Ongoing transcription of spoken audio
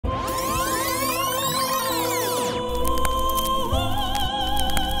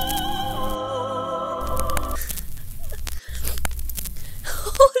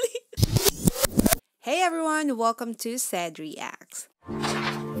and welcome to Said Reacts.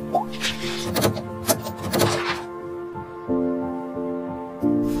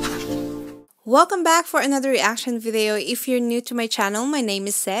 Welcome back for another reaction video. If you're new to my channel, my name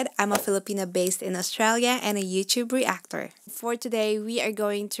is Said. I'm a Filipino based in Australia and a YouTube reactor. For today, we are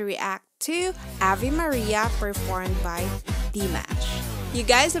going to react to Ave Maria performed by Dimash. You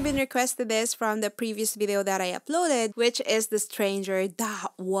guys have been requested this from the previous video that I uploaded, which is The Stranger. That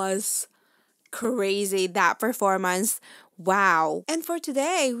was crazy, that performance. Wow. And for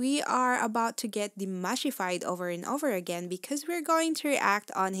today, we are about to get Dimashified over and over again because we're going to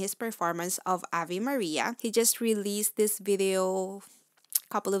react on his performance of Ave Maria. He just released this video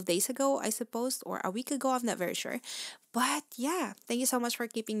a couple of days ago, I suppose, or a week ago, I'm not very sure. But yeah, thank you so much for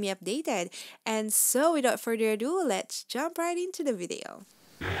keeping me updated. And so without further ado, let's jump right into the video.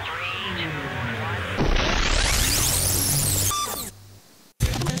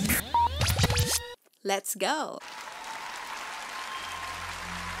 Let's go.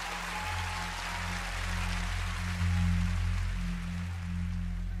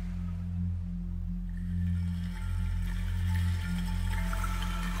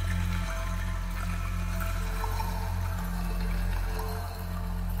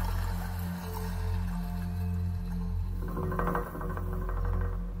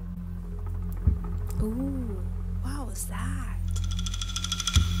 Ooh, what was that?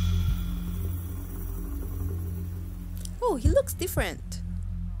 Oh, he looks different.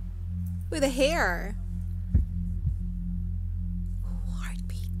 With the hair. Oh,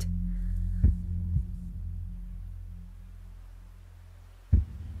 heartbeat.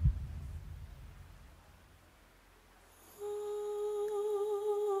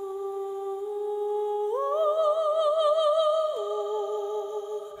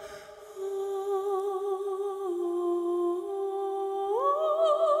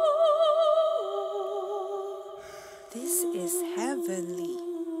 This is heavenly.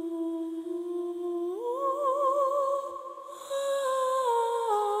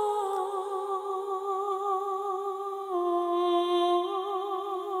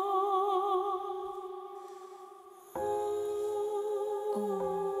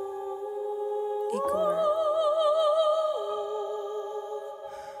 Oh, Igor.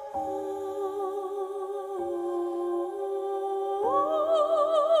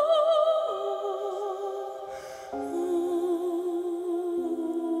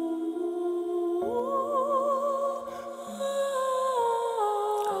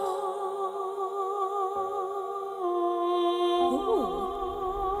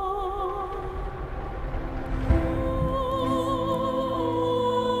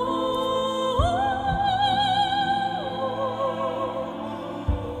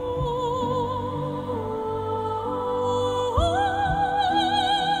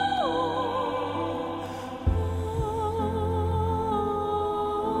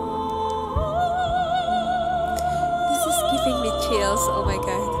 Giving me chills, oh my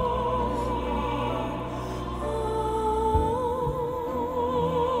god.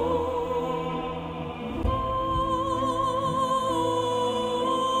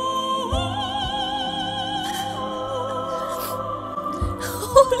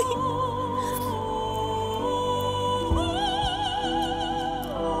 Holy.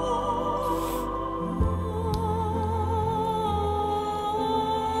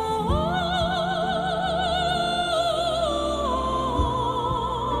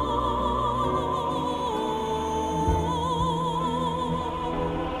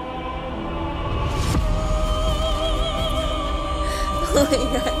 Oh my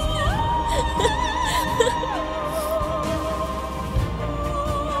god.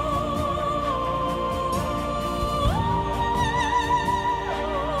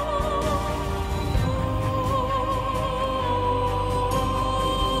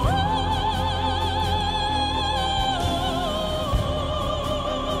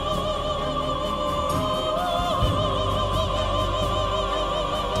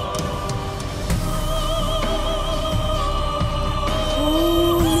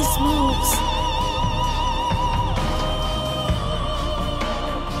 Holy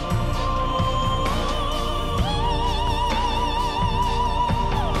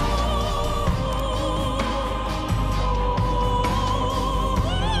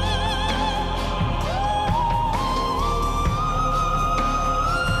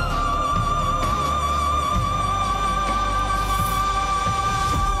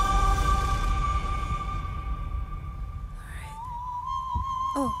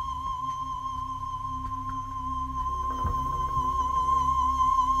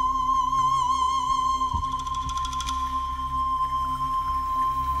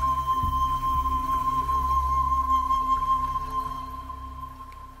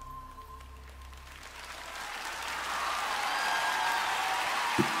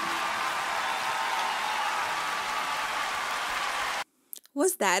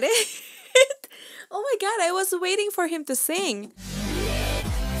Was that it? Oh my god, I was waiting for him to sing.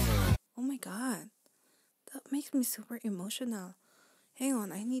 Oh my god, that makes me super emotional. Hang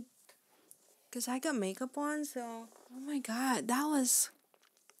on, I need. Because I got makeup on, so. Oh my god, that was.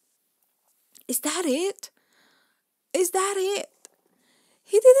 Is that it? Is that it?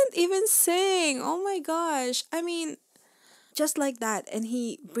 He didn't even sing. Oh my gosh. I mean, just like that. And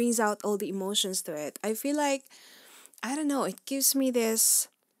he brings out all the emotions to it. I feel like, I don't know, it gives me this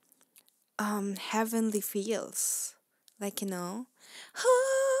heavenly feels. Like,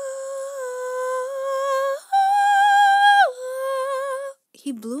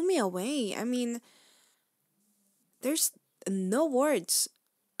 he blew me away. I mean, there's no words.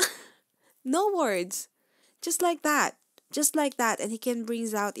 No words. Just like that. Just like that. And he can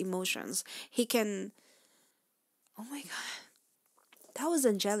brings out emotions. He can. Oh my god. That was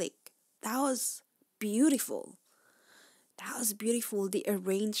angelic. That was beautiful. That was beautiful. The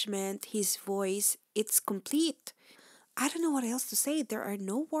arrangement, his voice, it's complete. I don't know what else to say. There are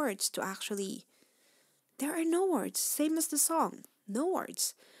no words to actually. There are no words. Same as the song. No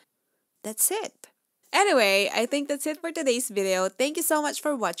words. That's it. Anyway, I think that's it for today's video. Thank you so much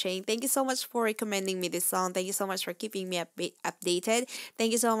for watching. Thank you so much for recommending me this song. Thank you so much for keeping me updated.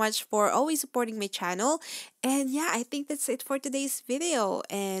 Thank you so much for always supporting my channel. And yeah, I think that's it for today's video.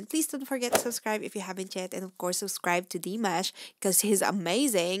 And please don't forget to subscribe if you haven't yet. And of course, subscribe to Dimash because he's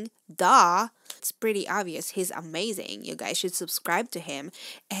amazing. Duh. It's pretty obvious. He's amazing. You guys should subscribe to him.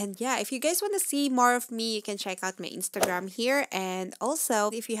 And yeah, if you guys want to see more of me, you can check out my Instagram here. And also,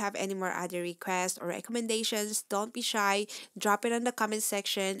 if you have any more other requests or recommendations, don't be shy. Drop it in the comment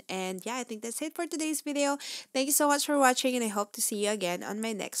section. And yeah, I think that's it for today's video. Thank you so much for watching, and I hope to see you again on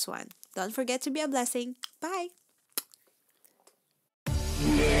my next one. Don't forget to be a blessing. Bye!